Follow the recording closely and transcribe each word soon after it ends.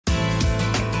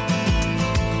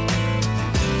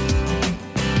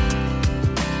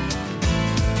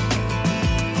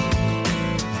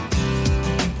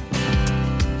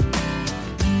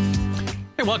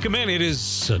Hey, welcome in. It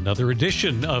is another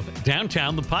edition of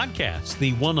Downtown the Podcast,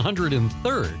 the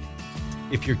 103rd.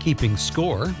 If you're keeping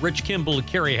score, Rich Kimball and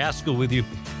Carrie Haskell with you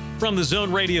from the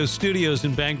Zone Radio Studios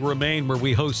in Bangor, Maine, where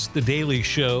we host The Daily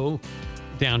Show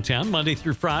downtown, Monday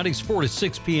through Fridays, 4 to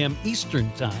 6 p.m.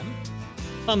 Eastern Time,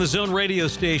 on the Zone Radio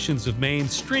stations of Maine,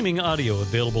 streaming audio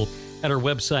available at our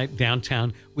website,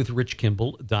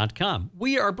 downtownwithrichkimball.com.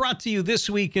 We are brought to you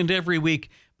this week and every week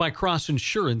by Cross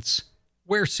Insurance,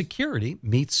 where security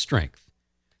meets strength.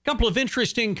 A couple of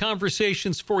interesting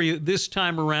conversations for you this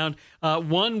time around.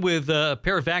 One with a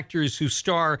pair of actors who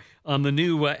star on the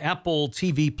new Apple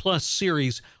TV Plus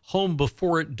series, Home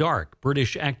Before Dark.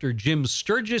 British actor Jim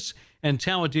Sturgis and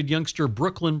talented youngster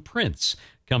Brooklyn Prince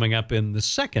coming up in the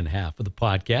second half of the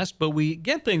podcast. But we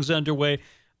get things underway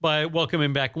by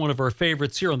welcoming back one of our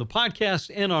favorites here on the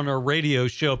podcast and on our radio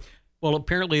show. Well,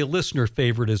 apparently a listener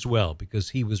favorite as well, because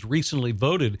he was recently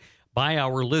voted by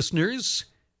our listeners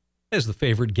as the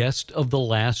favorite guest of the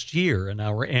last year in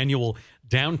our annual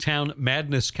Downtown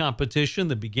Madness competition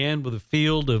that began with a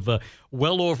field of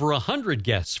well over 100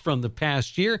 guests from the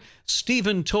past year.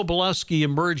 Stephen Tobolowsky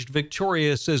emerged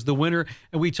victorious as the winner,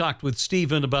 and we talked with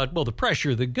Stephen about, well, the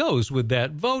pressure that goes with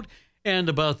that vote and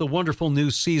about the wonderful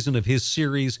new season of his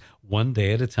series, One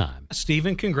Day at a Time.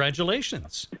 Stephen,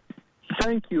 congratulations.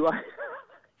 Thank you.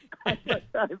 I'm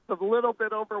a little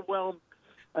bit overwhelmed,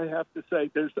 I have to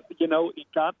say. There's, it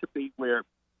got to be where,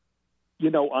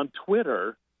 on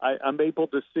Twitter, I'm able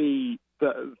to see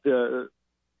the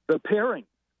pairing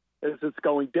as it's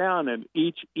going down, and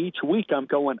each week I'm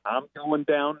going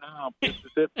down now. This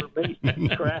is it for me,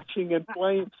 crashing in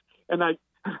flames, and I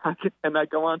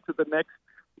go on to the next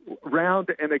round,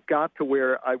 and it got to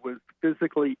where I was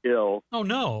physically ill. Oh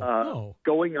no!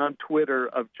 Going on Twitter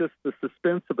of just the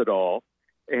suspense of it all,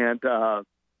 and not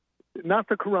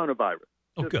the coronavirus.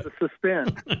 Oh, just good. The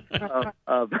suspense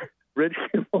of Rich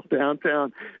Kimball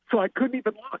downtown. So I couldn't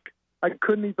even look. I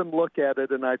couldn't even look at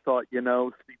it, and I thought,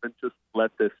 Stephen, just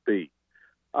let this be.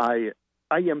 I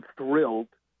am thrilled.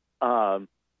 I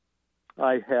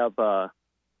have a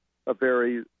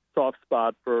very soft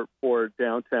spot for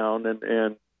downtown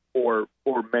and for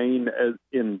Maine as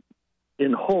in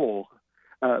whole.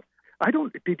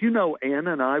 Did you know Ann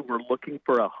and I were looking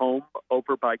for a home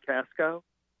over by Casco?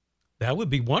 That would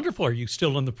be wonderful. Are you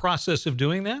still in the process of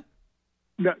doing that?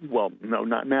 No,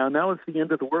 not now. Now it's the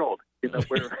end of the world.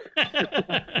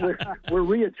 We're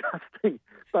readjusting.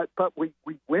 But we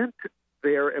went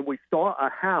there and we saw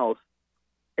a house,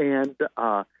 and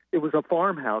it was a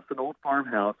farmhouse, an old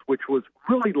farmhouse, which was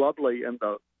really lovely, and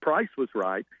the price was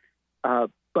right.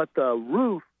 But the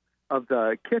roof of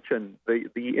the kitchen, the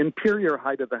interior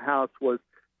height of the house was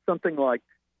something like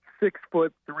 6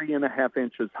 foot 3.5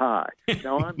 inches high.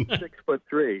 Now I'm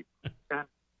 6'3",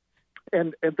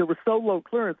 and there was so low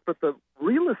clearance. But the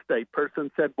real estate person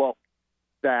said, "Well,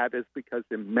 that is because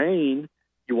in Maine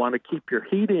you want to keep your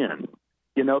heat in.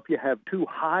 If you have too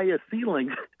high a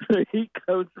ceiling, the heat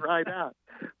goes right out."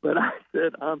 But I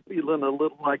said, "I'm feeling a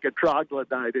little like a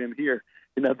troglodyte in here.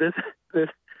 This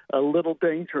a little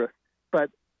dangerous." But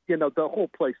the whole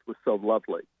place was so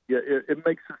lovely. It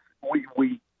makes us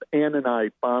we Ann and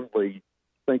I fondly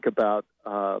think about,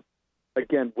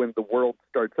 again, when the world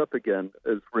starts up again,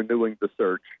 as renewing the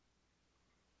search.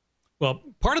 Well,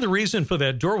 part of the reason for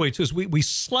that doorway, too, is we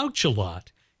slouch a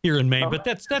lot here in Maine, but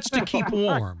that's to keep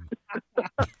warm.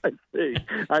 I see.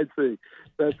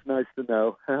 That's nice to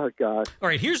know. Oh, God. All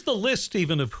right, here's the list,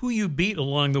 Stephen, of who you beat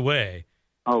along the way.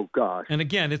 Oh, gosh. And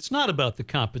again, it's not about the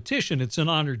competition. It's an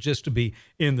honor just to be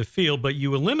in the field, but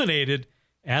you eliminated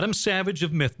Adam Savage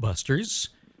of Mythbusters,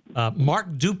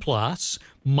 Mark Duplass,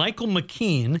 Michael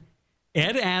McKean,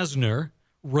 Ed Asner,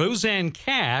 Roseanne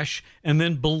Cash, and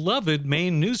then beloved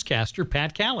Maine newscaster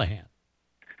Pat Callahan.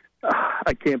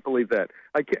 I can't believe that.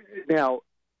 Now,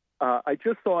 I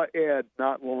just saw Ed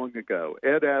not long ago.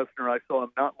 Ed Asner, I saw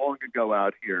him not long ago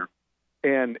out here.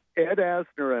 And Ed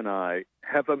Asner and I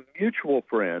have a mutual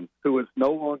friend who is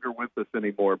no longer with us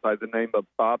anymore by the name of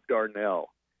Bob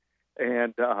Darnell.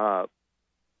 And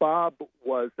Bob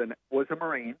was a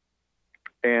Marine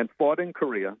and fought in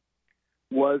Korea,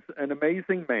 was an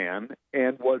amazing man,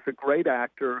 and was a great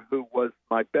actor who was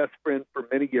my best friend for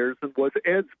many years and was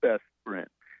Ed's best friend.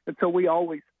 And so we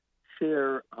always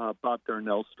share Bob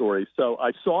Darnell's story. So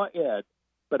I saw Ed,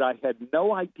 but I had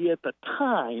no idea at the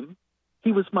time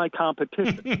he was my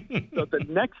competition. So the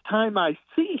next time I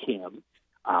see him,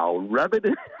 I'll rub it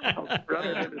in his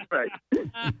face.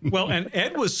 Well, and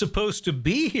Ed was supposed to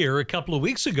be here a couple of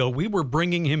weeks ago. We were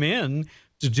bringing him in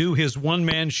to do his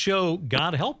one-man show,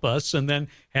 God Help Us, and then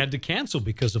had to cancel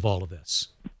because of all of this.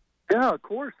 Yeah, of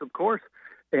course.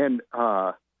 And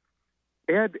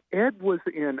Ed was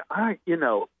in.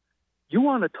 You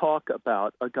want to talk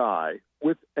about a guy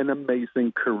with an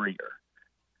amazing career.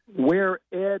 Where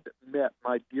Ed met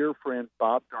my dear friend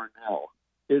Bob Darnell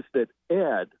is that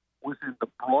Ed was in the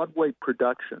Broadway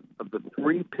production of the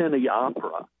Three Penny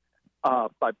Opera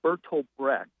by Bertolt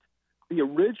Brecht, the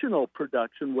original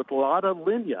production with Lotte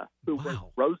Lenya, who was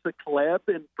Rosa Klebb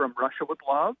in From Russia with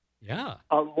Love. Yeah.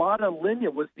 Lotte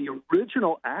Lenya was the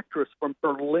original actress from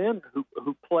Berlin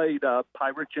who played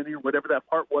Pirate Jenny or whatever that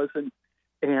part was, and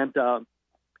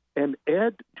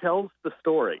Ed tells the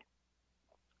story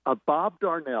of Bob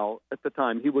Darnell at the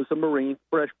time. He was a Marine,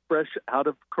 fresh out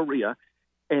of Korea,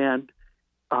 and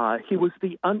he was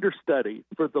the understudy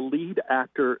for the lead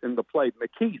actor in the play,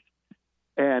 McKeith,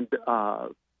 and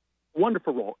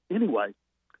wonderful role. Anyway,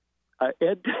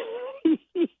 Ed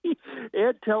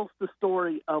tells the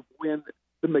story of when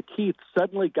the McKeith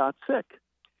suddenly got sick,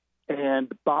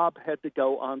 and Bob had to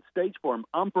go on stage for him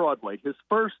on Broadway, his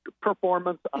first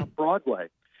performance on Broadway.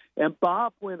 And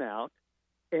Bob went out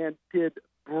and did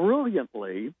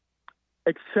brilliantly,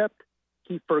 except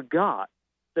he forgot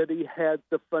that he had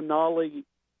the finale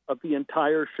of the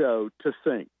entire show to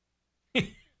sing.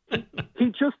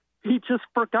 He just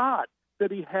forgot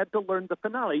that he had to learn the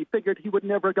finale. He figured he would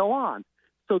never go on.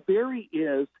 So there he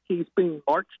is. He's being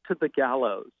marched to the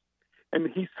gallows, and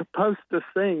he's supposed to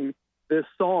sing this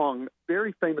song,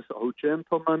 very famous, "Oh,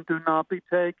 gentlemen, do not be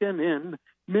taken in.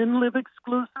 Men live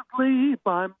exclusively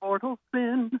by mortal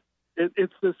sin."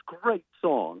 It's this great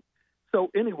song. So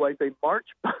anyway, they march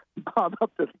Bob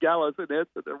up to the gallows, and Ed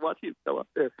said, they're watching him go up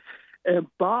there. And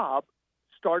Bob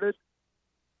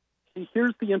he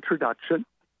hears the introduction,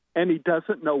 and he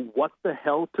doesn't know what the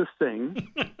hell to sing.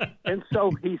 And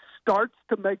so he starts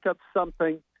to make up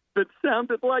something that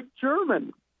sounded like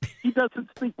German. He doesn't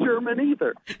speak German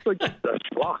either. So he gets the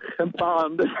Schlock and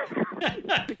Bond.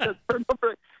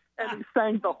 And he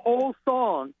sang the whole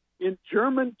song in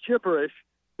German gibberish,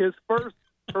 his first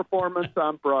performance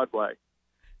on Broadway.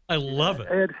 I love it.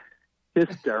 And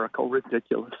hysterical,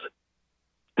 ridiculous.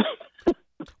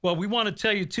 Well, we want to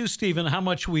tell you too, Stephen, how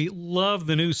much we love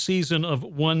the new season of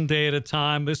One Day at a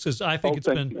Time. This is, I think,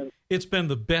 it's been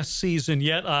the best season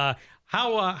yet.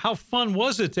 How fun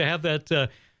was it to have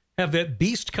that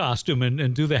Beast costume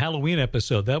and do the Halloween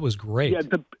episode? That was great. Yeah,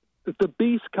 the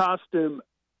Beast costume.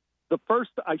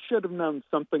 I should have known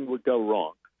something would go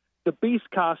wrong. The Beast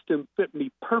costume fit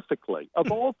me perfectly.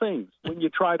 Of all things, when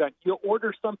you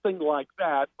order something like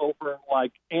that over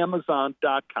like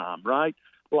Amazon.com, right?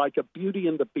 Like a Beauty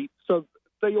and the Beast. So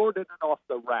they ordered it off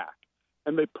the rack,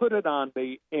 and they put it on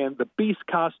me, and the Beast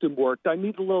costume worked. I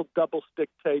need a little double stick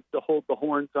tape to hold the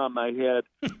horns on my head.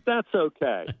 That's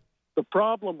okay. The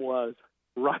problem was,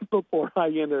 right before I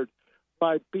entered,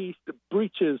 my Beast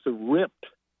breeches ripped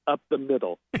up the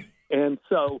middle. And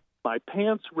so my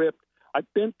pants ripped. I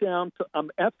bent down. I'm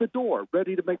at the door,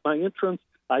 ready to make my entrance.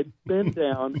 I bend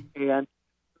down, and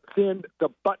then the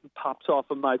button pops off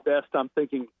of my vest. I'm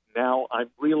thinking, now I'm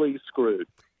really screwed.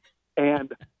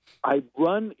 And I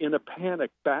run in a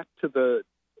panic back to the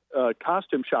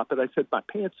costume shop, and I said, my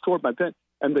pants tore my pants.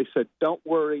 And they said, don't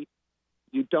worry.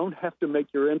 You don't have to make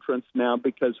your entrance now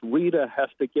because Rita has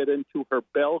to get into her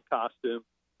Belle costume,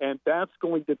 and that's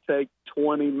going to take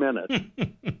 20 minutes.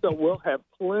 So we'll have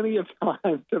plenty of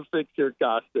time to fix your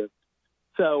costume.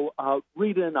 So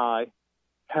Rita and I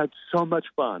had so much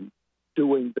fun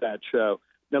doing that show.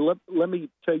 Now, let me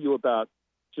tell you about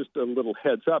just a little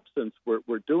heads up since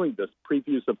we're doing this,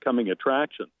 previews of coming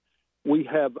attractions. We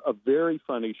have a very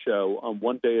funny show on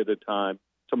One Day at a Time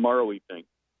tomorrow evening,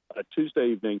 Tuesday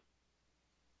evening.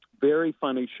 Very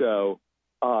funny show,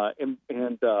 and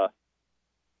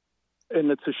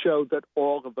it's a show that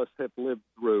all of us have lived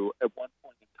through at one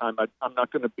point in time. I'm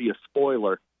not going to be a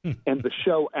spoiler. And the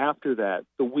show after that,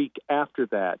 the week after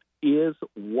that, is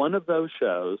one of those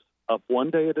shows of One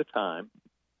Day at a Time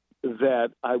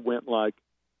that I went like,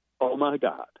 oh my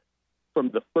God. From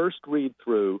the first read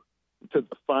through to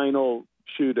the final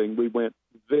shooting, we went,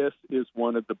 this is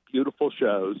one of the beautiful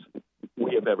shows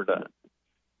we have ever done.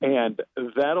 And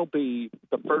that'll be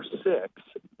the first 6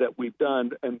 that we've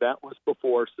done, and that's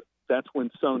when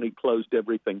Sony closed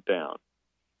everything down.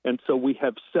 And so we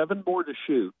have 7 more to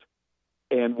shoot,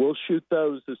 and we'll shoot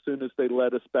those as soon as they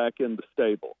let us back in the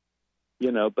stable.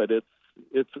 But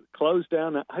it's closed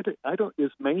down. I don't.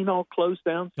 Is Maine all closed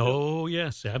down still? Oh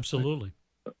yes, absolutely.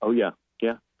 Oh yeah.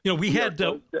 We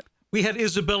had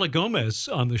Isabella Gomez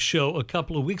on the show a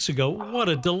couple of weeks ago. What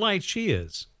a delight she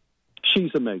is.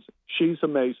 She's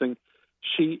amazing.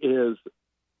 She is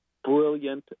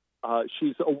brilliant.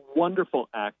 She's a wonderful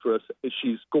actress.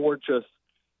 She's gorgeous.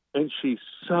 and she's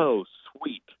so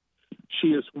sweet. She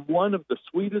is one of the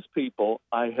sweetest people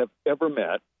I have ever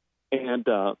met, and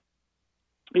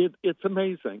it's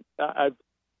amazing.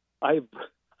 I've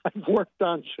worked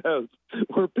on shows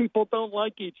where people don't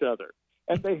like each other,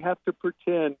 and they have to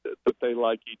pretend that they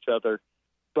like each other.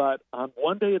 But on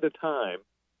One Day at a Time,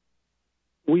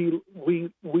 we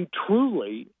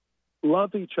truly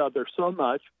love each other so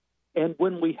much, and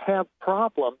when we have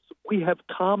problems, we have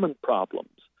common problems.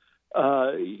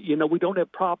 We don't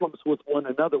have problems with one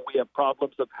another. We have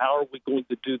problems of how are we going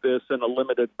to do this in a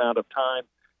limited amount of time?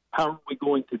 How are we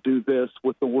going to do this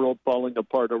with the world falling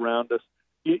apart around us?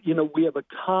 We have a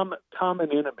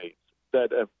common enemies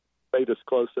that have made us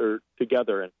closer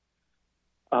together. And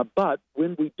but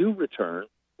when we do return,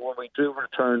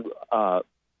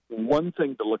 one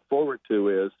thing to look forward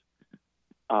to is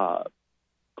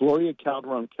Gloria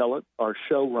Calderon-Kellett, our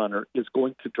showrunner, is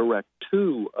going to direct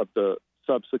 2 of the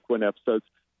subsequent episodes.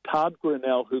 Todd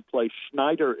Grinnell, who plays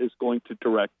Schneider, is going to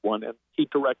direct one, and he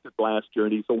directed last year,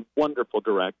 and he's a wonderful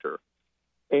director.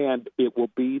 And it will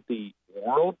be the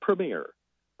world premiere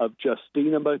of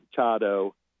Justina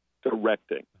Machado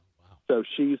directing. Wow. So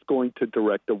she's going to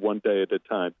direct a One Day at a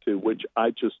Time, too, which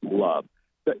I just love.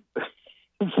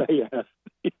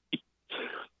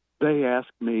 They asked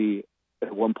me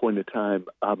at one point in time,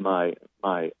 my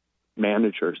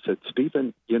manager said,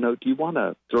 "Stephen, do you want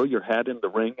to throw your hat in the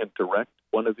ring and direct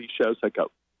one of these shows?" I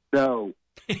go, "No,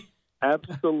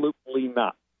 absolutely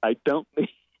not. I don't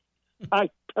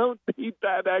need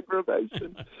that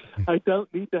aggravation. I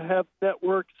don't need to have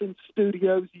networks and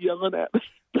studios yelling at me.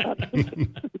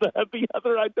 The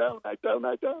other, I don't.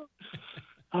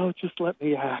 Oh, just let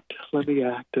me act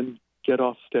and get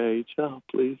off stage. Oh,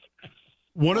 please."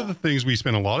 One of the things we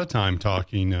spent a lot of time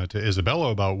talking to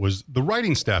Isabella about was the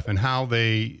writing staff and how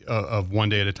they, of One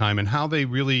Day at a Time, and how they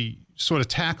really sort of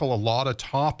tackle a lot of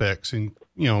topics, and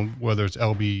whether it's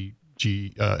LBT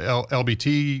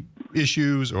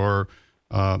issues or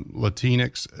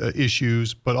Latinx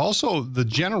issues, but also the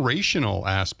generational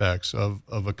aspects of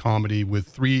a comedy with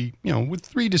three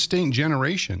distinct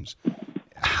generations.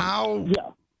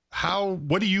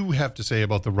 What do you have to say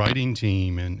about the writing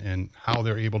team and how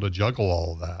they're able to juggle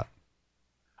all of that?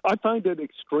 I find it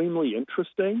extremely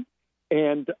interesting.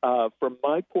 And from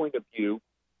my point of view,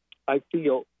 I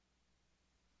feel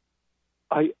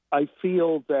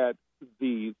that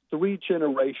the 3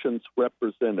 generations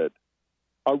represented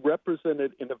are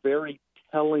represented in a very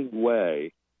telling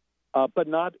way, but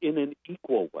not in an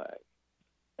equal way.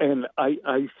 And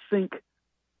I think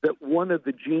that one of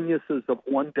the geniuses of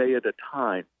One Day at a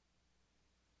Time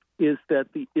is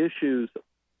that the issues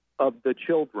of the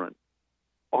children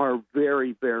are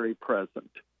very, very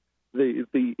present.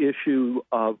 The issue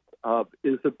of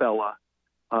Isabella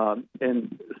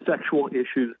and sexual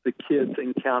issues the kids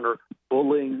encounter,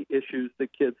 bullying issues the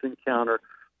kids encounter,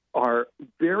 are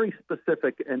very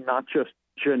specific and not just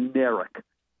generic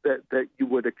that you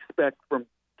would expect from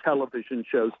television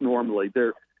shows normally.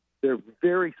 They're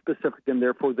very specific, and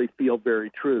therefore they feel very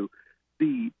true.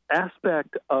 The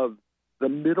aspect of the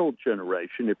middle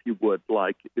generation, if you would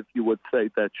say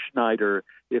that's Schneider,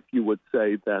 if you would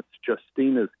say that's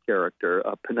Justina's character,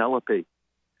 Penelope,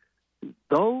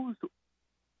 those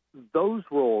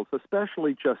roles,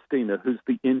 especially Justina, who's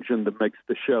the engine that makes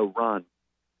the show run,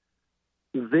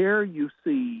 there you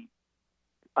see,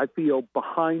 I feel,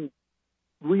 behind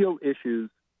real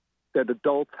issues that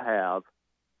adults have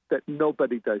that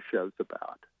nobody does shows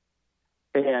about.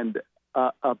 And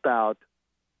about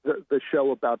the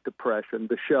show about depression,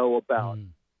 the show about,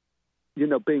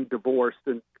 being divorced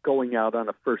and going out on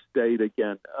a first date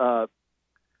again,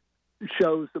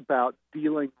 shows about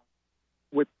dealing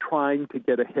with trying to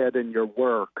get ahead in your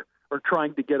work or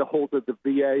trying to get a hold of the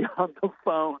VA on the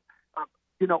phone,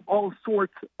 all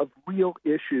sorts of real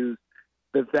issues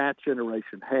that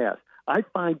generation has. I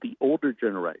find the older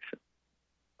generation,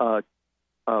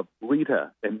 of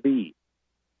Rita and me,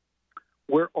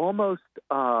 we're almost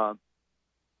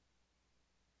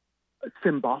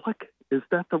symbolic. Is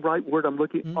that the right word I'm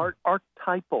looking?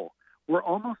 Archetypal. We're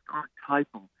almost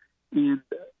archetypal.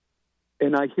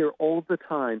 And I hear all the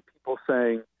time people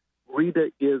saying,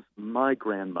 Rita is my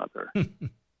grandmother.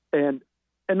 and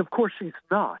of course she's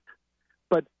not.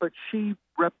 But she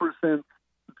represents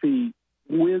the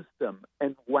wisdom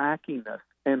and wackiness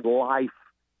and life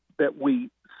that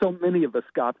so many of us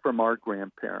got from our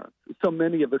grandparents. So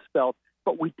many of us felt,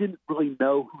 but we didn't really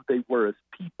know who they were as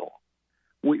people.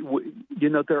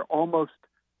 They're almost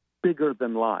bigger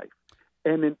than life.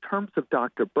 And in terms of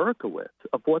Dr. Berkowitz,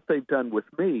 of what they've done with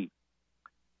me,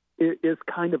 it is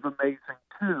kind of amazing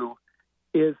too,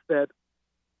 is that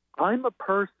I'm a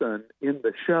person in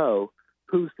the show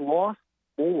who's lost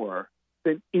more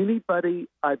than anybody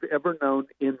I've ever known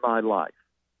in my life.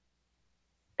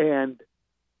 And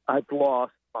I've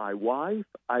lost my wife.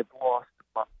 I've lost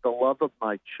the love of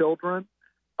my children.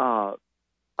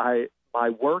 My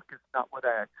work is not what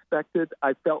I expected.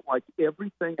 I felt like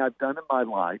everything I've done in my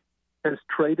life has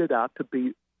traded out to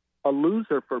be a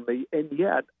loser for me. And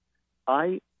yet,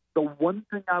 the one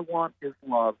thing I want is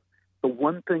love. The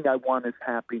one thing I want is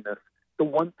happiness. The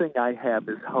one thing I have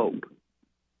is hope.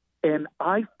 And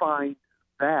I find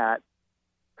that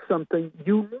something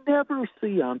you never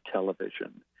see on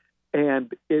television.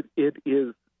 And it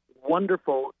is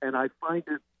wonderful. And I find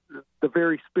it the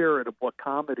very spirit of what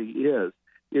comedy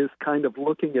is kind of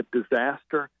looking at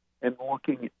disaster and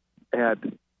looking at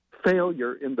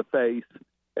failure in the face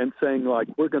and saying, like,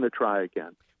 we're going to try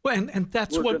again. Well, and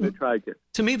that's we're going to try again.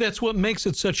 To me, that's what makes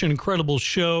it such an incredible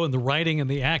show, and the writing and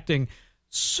the acting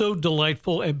so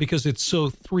delightful, and because it's so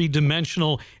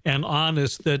three-dimensional and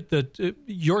honest that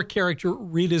your character,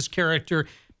 Rita's character,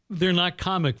 they're not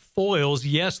comic foils.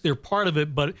 Yes, they're part of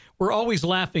it, but we're always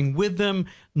laughing with them,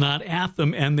 not at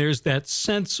them. And there's that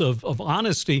sense of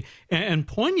honesty and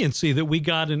poignancy that we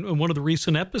got in one of the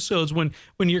recent episodes when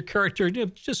your character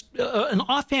just an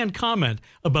offhand comment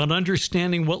about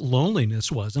understanding what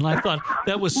loneliness was. And I thought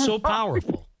that was so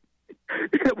powerful.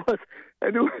 It was,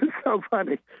 and it was so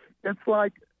funny. It's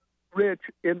like, Rich,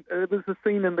 it was a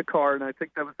scene in the car, and I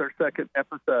think that was our second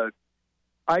episode.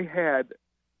 They had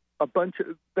a bunch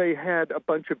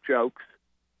of jokes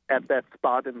at that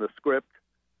spot in the script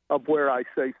of where I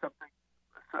say something,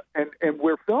 and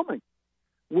we're filming.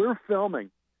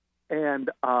 And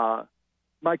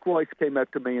Mike Royce came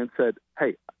up to me and said,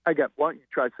 "Hey, why don't you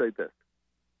try to say this?"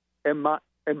 And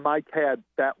Mike had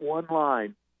that one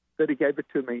line that he gave it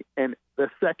to me, and the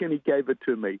second he gave it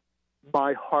to me,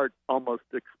 my heart almost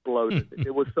exploded.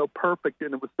 It was so perfect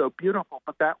and it was so beautiful,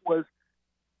 but that was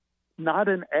not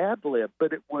an ad lib,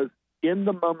 but it was in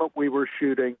the moment we were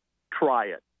shooting. Try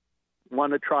it.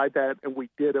 Want to try that? And we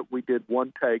did it. We did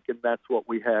one take, and that's what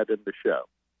we had in the show.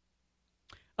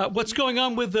 What's going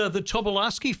on with the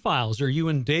Tobolowsky Files? Are you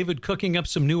and David cooking up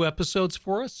some new episodes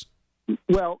for us?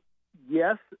 Well,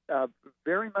 yes,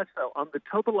 very much so. On the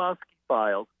Tobolowsky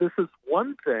Files, this is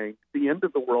one thing the End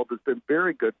of the World has been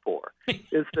very good for,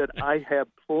 is that I have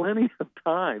plenty of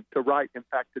time to write. In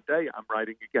fact, today I'm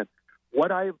writing again. What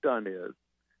I have done is,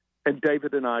 and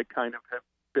David and I kind of have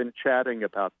been chatting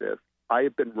about this, I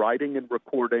have been writing and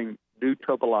recording new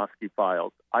Tobolowsky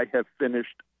Files. I have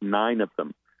finished 9 of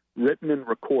them, written and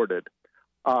recorded.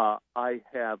 I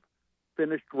have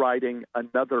finished writing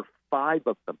another 5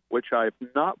 of them, which I have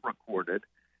not recorded.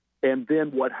 And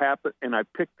then what happened, and I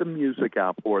picked the music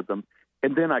out for them,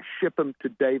 and then I ship them to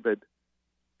David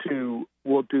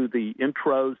we'll do the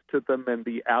intros to them and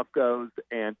the outgoes,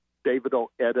 and David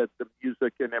will edit the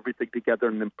music and everything together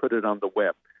and then put it on the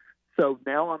web. So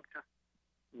now I'm just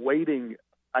waiting.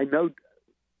 I know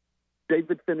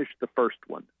David finished the first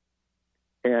one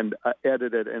and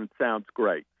edited, and it sounds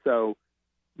great. So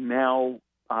now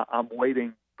I'm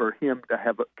waiting for him to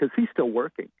have because he's still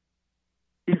working.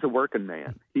 He's a working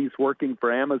man. He's working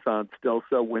for Amazon still.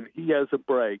 So when he has a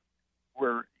break,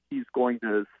 where he's going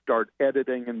to start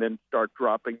editing and then start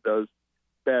dropping those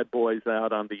bad boys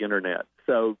out on the internet.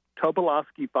 So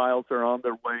Tobolowsky Files are on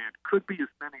their way. It could be as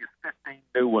many as 15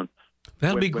 new ones.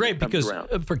 That'll be great because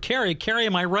for Carrie,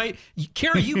 am I right?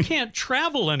 Carrie, you can't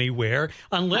travel anywhere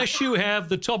unless you have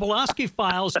the Tobolowsky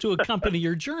Files to accompany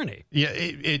your journey. Yeah,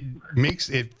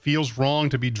 it feels wrong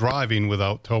to be driving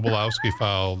without Tobolowsky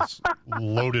Files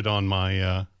loaded on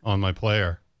my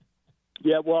player.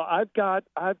 Yeah, well, I've got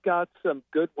some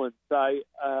good ones.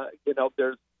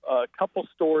 There's a couple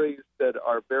stories that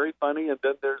are very funny, and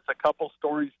then there's a couple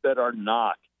stories that are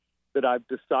not, that I've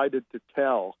decided to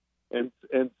tell. And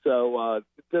so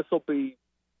this will be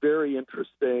very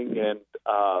interesting, and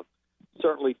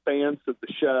certainly fans of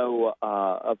the show,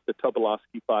 of the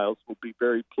Tobolowsky Files, will be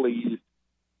very pleased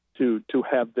to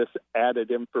have this added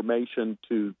information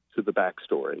to the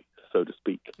backstory, so to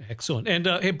speak. Excellent. And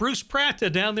hey, Bruce Pratt,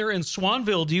 down there in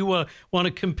Swanville, do you want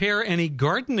to compare any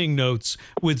gardening notes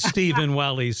with Stephen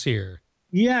while he's here?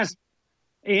 Yes.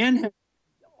 And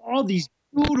all these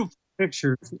beautiful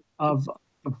pictures of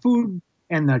the food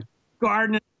and the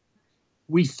garden.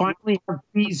 We finally have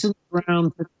peas in the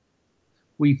ground.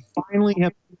 We finally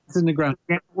have peas in the ground.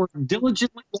 I worked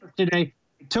diligently yesterday.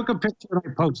 I took a picture and I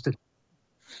posted.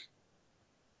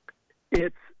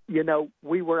 It's,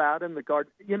 we were out in the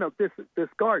garden, this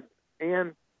garden,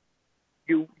 and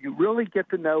you really get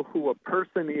to know who a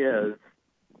person is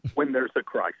when there's a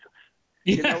crisis.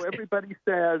 Yeah. Everybody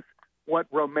says what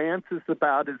romance is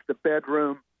about is the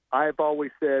bedroom. I've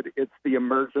always said it's the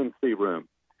emergency room.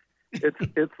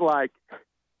 It's like,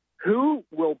 who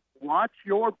will watch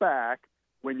your back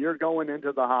when you're going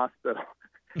into the hospital?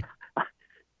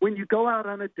 When you go out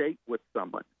on a date with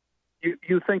someone,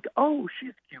 you think, oh, she's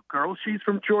a cute girl. She's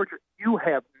from Georgia. You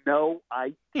have no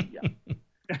idea.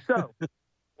 So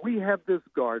we have this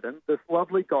garden, this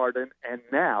lovely garden, and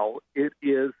now it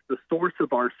is the source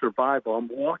of our survival. I'm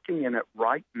walking in it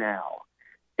right now,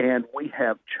 and we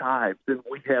have chives, and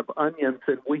we have onions,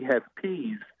 and we have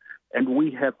peas, and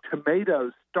we have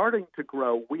tomatoes starting to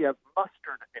grow. We have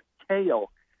mustard and kale,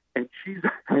 and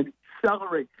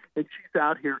celery, and she's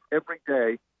out here every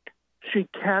day. She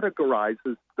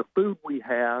categorizes the food we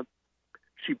have.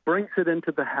 She brings it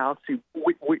into the house.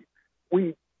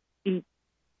 We eat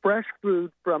fresh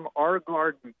food from our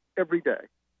garden every day,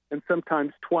 and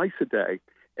sometimes twice a day.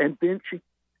 And then she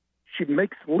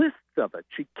makes lists of it.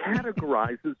 She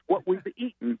categorizes what we've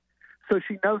eaten so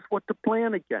she knows what to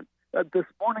plan again. This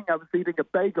morning I was eating a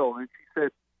bagel, and she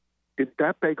said, did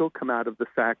that bagel come out of the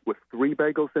sack with 3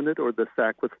 bagels in it or the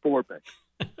sack with 4 bagels?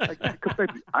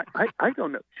 I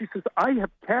don't know. She says, I have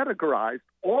categorized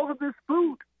all of this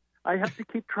food. I have to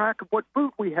keep track of what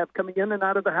food we have coming in and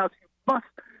out of the house. You must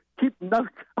keep notes.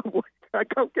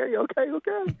 Like, okay.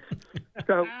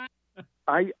 So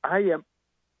I am.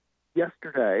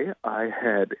 Yesterday I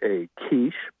had a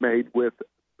quiche made with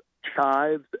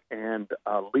chives and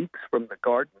leeks from the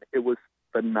garden. It was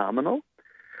phenomenal.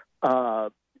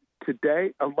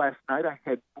 Last night I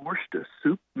had borscht, a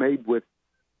soup made with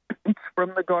beets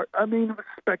from the garden. I mean, it was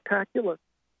spectacular.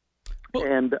 Well,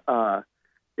 and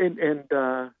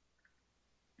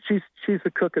she's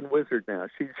a cooking wizard now.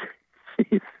 She's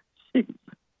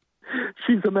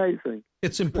amazing.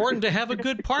 It's important to have a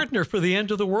good partner for the end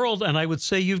of the world, and I would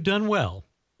say you've done well.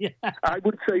 Yeah, I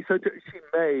would say so too. She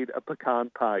made a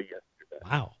pecan pie yesterday.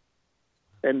 Wow.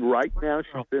 And right now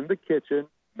she's in the kitchen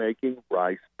making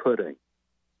rice pudding.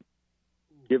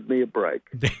 Give me a break.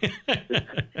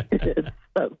 It's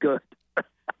so good.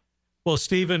 Well,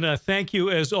 Stephen, thank you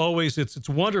as always. It's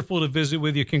wonderful to visit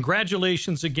with you.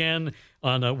 Congratulations again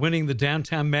on winning the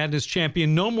Downtown Madness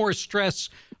Champion. No more stress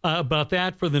about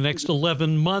that for the next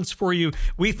 11 months for you.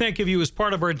 We think of you as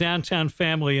part of our downtown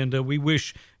family, and we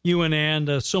wish you and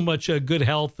Ann so much good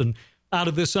health and out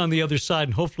of this on the other side.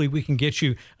 And hopefully we can get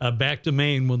you back to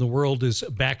Maine when the world is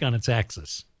back on its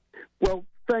axis. Well,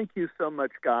 thank you so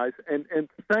much, guys, and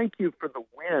thank you for the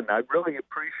win. I really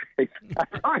appreciate that.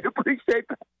 I appreciate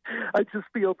that. I just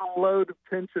feel the load of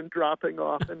tension dropping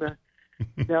off, and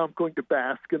now I'm going to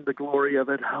bask in the glory of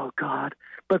it. Oh, God.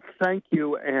 But thank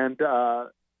you, and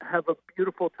have a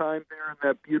beautiful time there in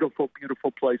that beautiful,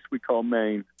 beautiful place we call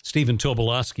Maine. Stephen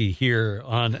Tobolowsky here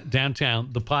on Downtown,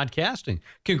 the podcasting.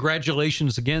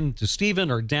 Congratulations again to Stephen,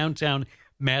 our Downtown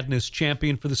Madness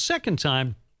champion for the second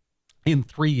time in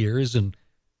 3 years, and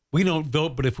we don't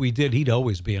vote, but if we did, he'd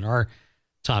always be in our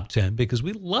top 10 because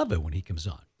we love it when he comes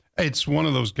on. It's one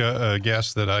of those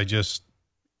guests that I just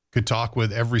could talk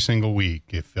with every single week.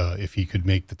 If he could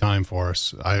make the time for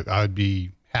us, I'd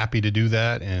be happy to do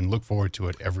that and look forward to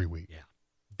it every week. Yeah.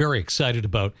 Very excited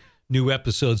about new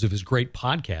episodes of his great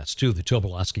podcast, too, the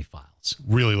Tobolowsky Files.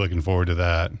 Really looking forward to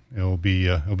that. It'll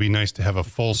be nice to have a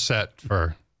full set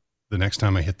for the next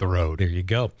time I hit the road. There you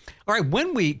go. All right,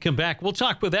 when we come back, we'll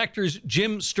talk with actors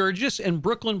Jim Sturgis and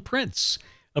Brooklyn Prince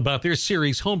about their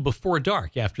series Home Before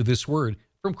Dark after this word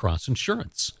from Cross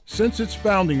Insurance. Since its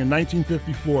founding in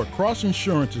 1954, Cross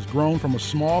Insurance has grown from a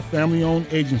small family-owned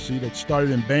agency that started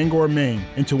in Bangor, Maine,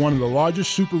 into one of the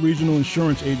largest super-regional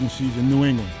insurance agencies in New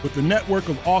England. With a network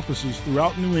of offices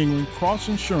throughout New England, Cross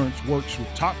Insurance works with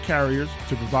top carriers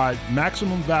to provide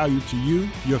maximum value to you,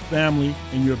 your family,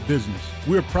 and your business.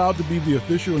 We are proud to be the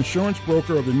official insurance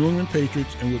broker of the New England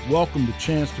Patriots and would welcome the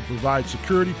chance to provide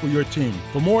security for your team.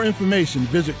 For more information,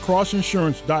 visit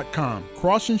crossinsurance.com.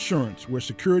 Cross Insurance, where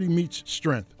security meets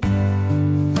strength.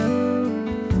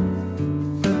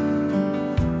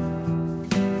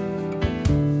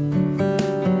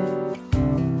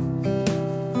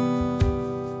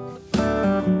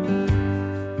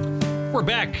 We're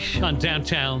back on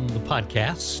Downtown, the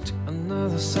podcast.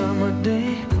 Another summer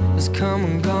day has come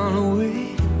and gone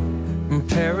away from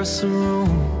Paris or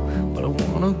Rome, but I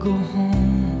want to go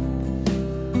home.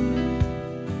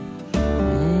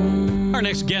 Our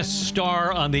next guest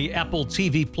star on the Apple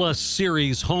TV Plus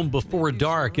series Home Before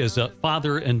Dark is a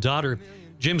father and daughter.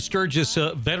 Jim Sturgis,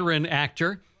 a veteran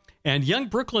actor, and young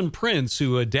Brooklyn Prince,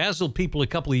 who dazzled people a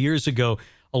couple of years ago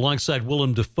alongside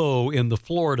Willem Dafoe in the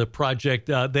Florida Project.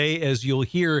 They, as you'll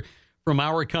hear from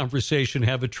our conversation,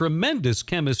 have a tremendous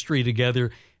chemistry together,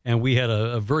 and we had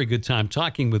a very good time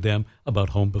talking with them about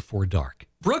Home Before Dark.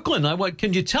 Brooklyn,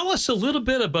 can you tell us a little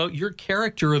bit about your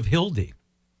character of Hildy?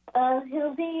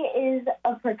 Hildy is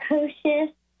a precocious,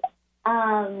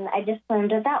 I just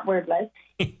learned what that word was,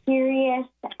 curious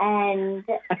and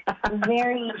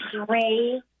very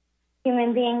brave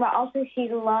human being, but also she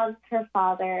loves her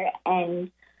father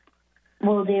and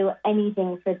will do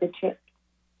anything for the truth.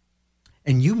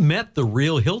 And you met the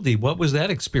real Hildy. What was that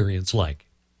experience like?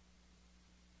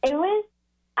 I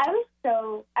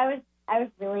was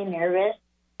really nervous.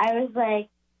 I was like,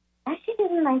 she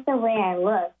doesn't like the way I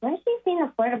look. Why has she seen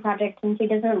the Florida Project and she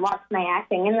doesn't watch my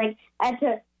acting? And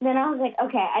then I was like,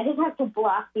 okay, I just have to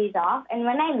block these off. And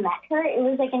when I met her, it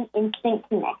was like an instant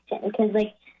connection because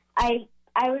I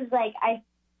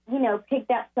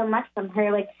picked up so much from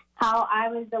her, like how I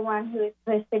was the one who was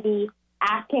supposed to be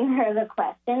asking her the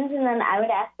questions, and then I would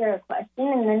ask her a question,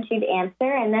 and then she'd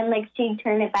answer, and then she'd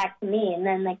turn it back to me, and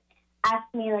then ask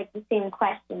me the same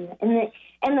question, I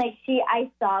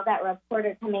saw that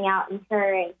reporter coming out in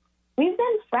her, and we've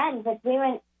been friends. We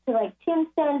went to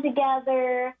Tombstone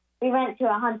together, we went to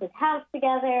a haunted house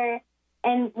together,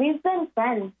 and we've been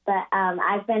friends. But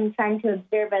I've been trying to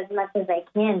observe as much as I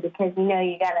can because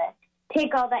you gotta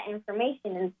take all that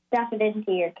information and stuff it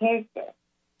into your character.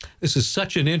 This is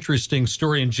such an interesting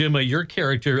story. And Jim, your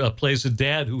character plays a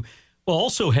dad who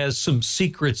also has some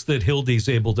secrets that Hildy's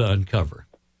able to uncover.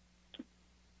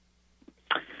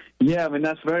 Yeah, I mean,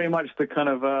 that's very much the kind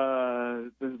of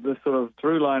the sort of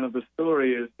through line of the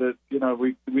story is that,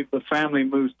 the family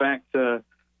moves back to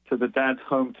the dad's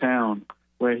hometown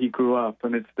where he grew up.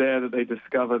 And it's there that they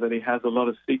discover that he has a lot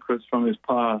of secrets from his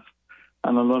past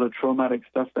and a lot of traumatic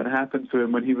stuff that happened to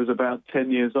him when he was about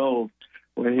 10 years old,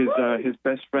 where his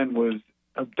best friend was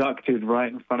abducted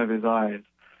right in front of his eyes.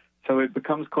 So it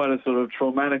becomes quite a sort of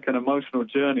traumatic and emotional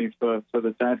journey for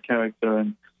the dad character,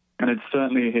 and it's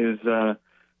certainly his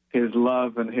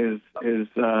love and his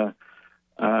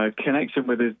connection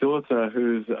with his daughter,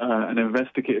 who's an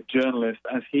investigative journalist,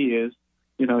 as he is.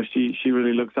 She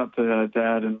really looks up to her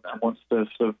dad and wants to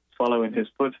sort of follow in his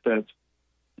footsteps.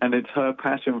 And it's her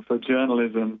passion for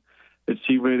journalism that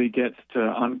she really gets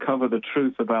to uncover the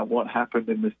truth about what happened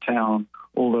in this town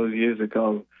all those years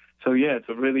ago. So yeah, it's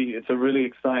a really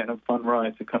exciting and fun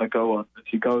ride to kind of go on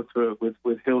as you go through it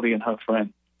with Hildy and her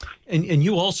friend. And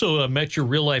you also met your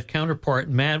real life counterpart,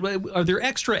 Matt. Are there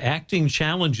extra acting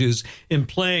challenges in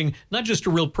playing not just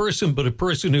a real person, but a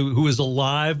person who is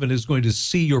alive and is going to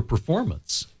see your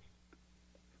performance?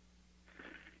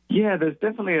 Yeah, there's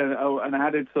definitely an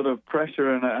added sort of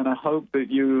pressure and a hope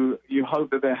that you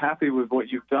hope that they're happy with what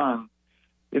you've done.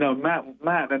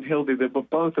 Matt and Hildy, they were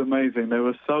both amazing. They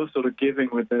were so sort of giving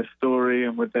with their story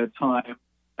and with their time.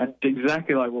 And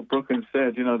exactly like what Brooklyn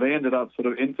said, they ended up sort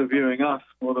of interviewing us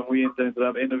more than we ended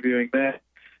up interviewing them.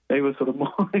 They were sort of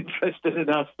more interested in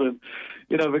us than,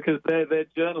 because they're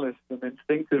journalists and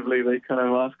instinctively they kind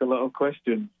of ask a lot of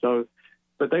questions. But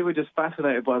they were just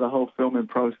fascinated by the whole filming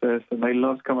process, and they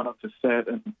loved coming up to set,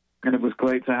 and it was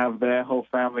great to have their whole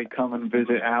family come and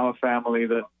visit our family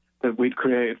that we'd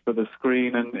created for the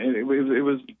screen, and it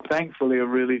was thankfully a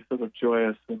really sort of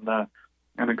joyous and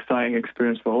an exciting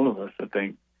experience for all of us, I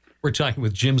think. We're talking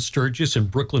with Jim Sturgis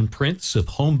and Brooklyn Prince of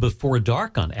Home Before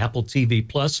Dark on Apple TV+.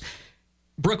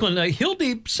 Brooklyn,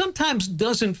 Hildy sometimes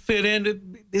doesn't fit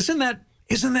in. Isn't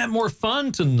that more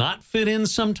fun to not fit in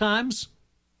sometimes?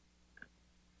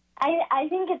 I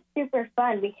think it's super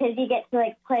fun because you get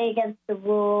to play against the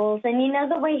rules, and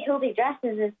the way Hildy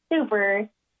dresses is super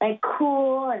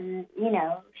cool, and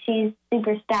she's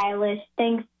super stylish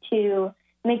thanks to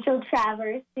Mitchell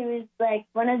Travers, who is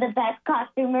one of the best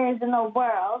costumers in the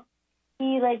world.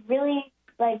 He really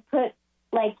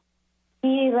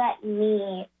he let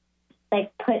me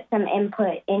put some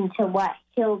input into what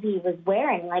Hildy was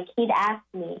wearing. He'd ask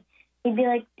me, he'd be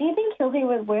like, "Do you think Hildy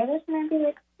would wear this?" And I'd be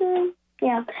like,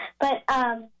 yeah. But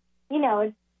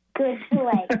it's good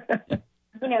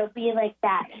to be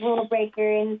that rule breaker.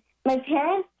 And my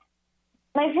parents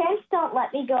don't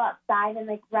let me go outside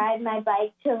and ride my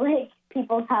bike to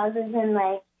people's houses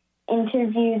and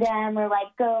interview them or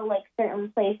go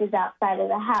certain places outside of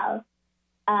the house,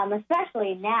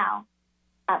 especially now.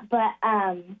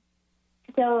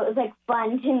 So it was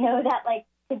fun to know that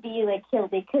to be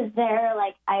Hildy, because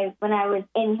when I was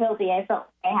in Hildy, I felt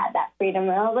I had that freedom,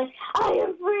 and I was I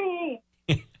am free.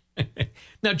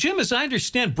 Now, Jim, as I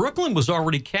understand, Brooklyn was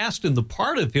already cast in the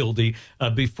part of Hildy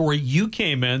before you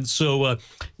came in, so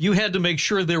you had to make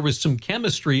sure there was some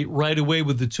chemistry right away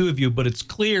with the two of you, but it's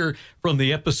clear from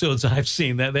the episodes I've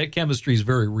seen that chemistry is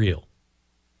very real.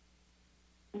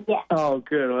 Yeah. Oh,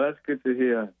 good. Well, that's good to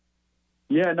hear.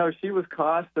 Yeah, no, she was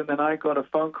cast, and then I got a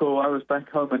phone call. I was back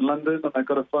home in London, and I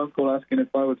got a phone call asking if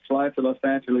I would fly to Los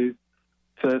Angeles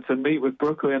to meet with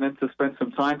Brooklyn and to spend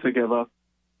some time together.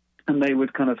 And they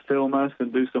would kind of film us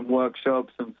and do some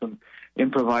workshops and some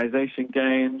improvisation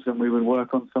games, and we would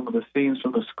work on some of the scenes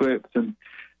from the script, and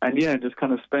yeah, just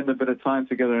kind of spend a bit of time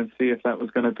together and see if that was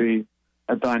going to be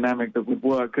a dynamic that would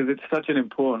work, because it's such an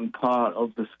important part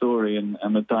of the story and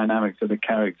the dynamics of the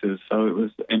characters. So it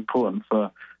was important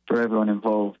for everyone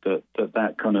involved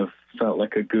that kind of felt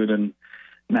like a good and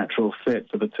natural fit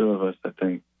for the two of us, I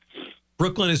think.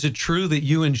 Brooklyn, is it true that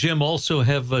you and Jim also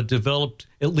have developed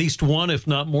at least one, if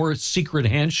not more, secret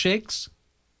handshakes?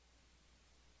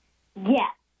 Yes.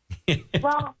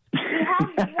 Well, we have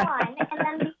one, and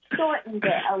then we shortened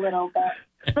it a little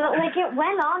bit. But, like, it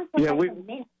went on for a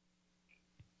minute.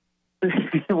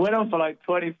 It went on for like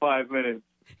 25 minutes.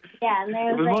 Yeah, and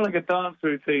it was more like a dance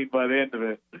routine by the end of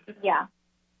it. Yeah.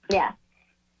 Yeah.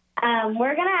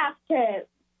 We're going to have to,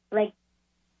 like,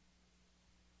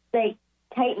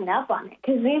 tighten up on it,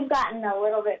 because we've gotten a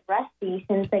little bit rusty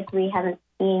since, like, we haven't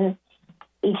seen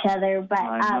each other.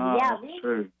 But,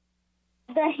 true.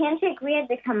 The handshake we had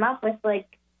to come up with,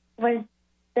 like, was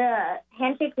the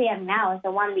handshake we have now is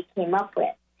the one we came up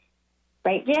with.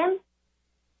 Right, Jim?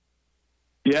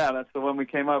 Yeah, that's the one we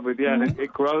came up with. Yeah, and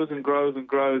it grows and grows and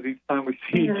grows each time we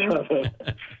see each other.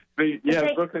 But,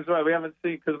 Brooklyn's right. We haven't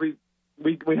seen, because we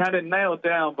had it nailed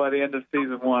down by the end of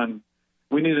season 1.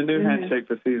 We need a new handshake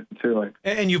for season 2.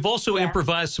 And you've also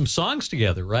improvised some songs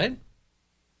together, right?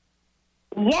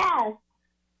 Yes.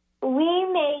 We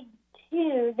made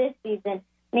 2 this season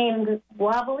named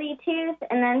Wobbly Tooth,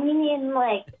 and then we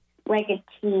made like a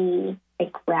tea,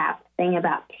 rap thing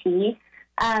about tea.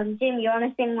 Jim, you want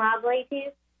to sing Wobbly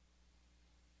Tooth?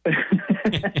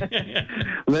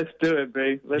 Let's do it,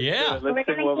 B. Let's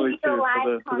sing Wobbly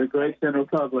Tooth for the great general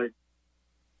public.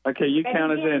 Okay, you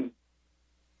count us in.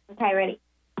 Okay, ready?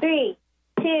 3,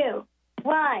 2,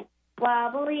 1.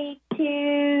 Wobbly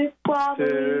tooth, wobbly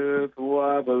tooth,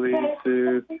 wobbly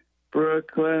tooth.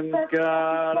 Brooklyn's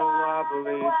got a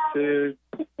wobbly tooth,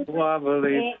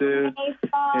 wobbly tooth.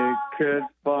 It could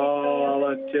fall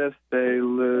or just stay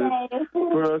loose.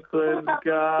 Brooklyn's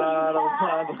got a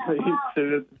wobbly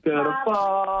tooth. It's gonna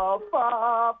fall,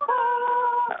 fall,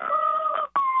 fall.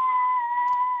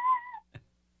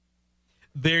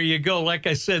 There you go. Like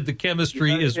I said, the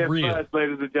chemistry is real. First,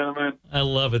 ladies and gentlemen. I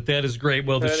love it. That is great.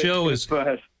 Well, the show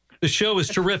is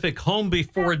terrific. Home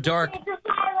Before Dark.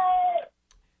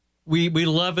 We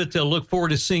love it. Look forward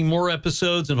to seeing more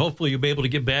episodes, and hopefully you'll be able to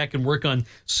get back and work on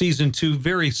season 2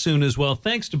 very soon as well.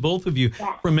 Thanks to both of you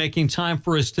for making time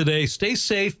for us today. Stay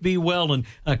safe, be well, and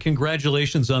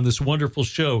congratulations on this wonderful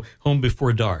show, Home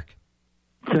Before Dark.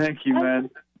 Thank you,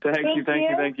 man.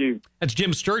 Thank you. That's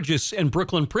Jim Sturgis and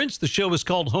Brooklyn Prince. The show is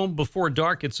called Home Before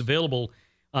Dark. It's available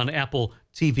on Apple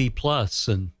TV Plus,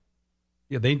 and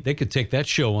they could take that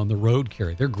show on the road,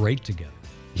 Carrie. They're great together.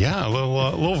 Yeah, a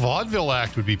little vaudeville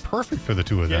act would be perfect for the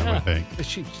two of them, I think.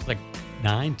 She's like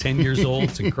 9, 10 years old.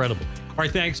 It's incredible. All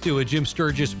right, thanks to Jim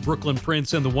Sturgis, Brooklyn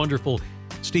Prince, and the wonderful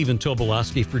Stephen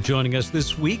Tobolowsky for joining us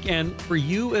this week, and for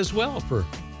you as well for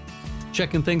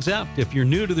checking things out. If you're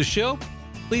new to the show,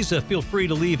 please feel free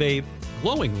to leave a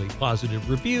glowingly positive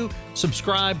review,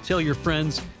 subscribe, tell your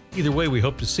friends. Either way, we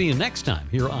hope to see you next time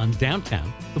here on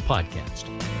Downtown, the podcast.